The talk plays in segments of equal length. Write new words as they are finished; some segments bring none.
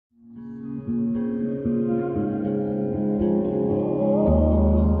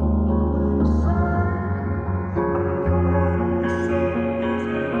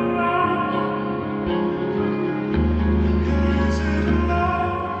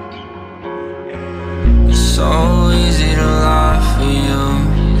so easy to lie for you.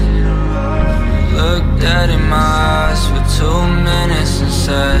 Looked dead in my eyes for 2 minutes and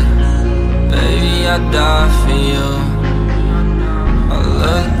said, baby, I'd die for you. I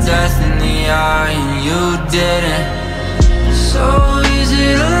looked death in the eye and you didn't. So easy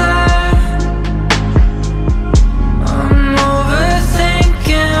to lie. I'm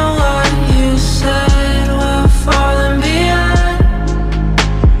overthinking what you said. We're falling behind.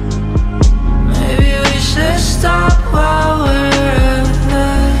 Maybe we should stop while we're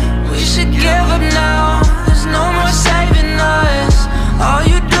ahead. We should give up now. There's no more saving us. All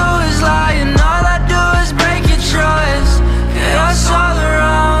you do is lie and all I do is break your trust. Chaos all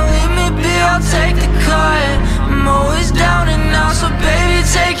around, leave me be, I'll take the cut. I'm always down and out, so baby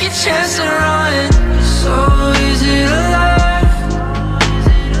take your chance and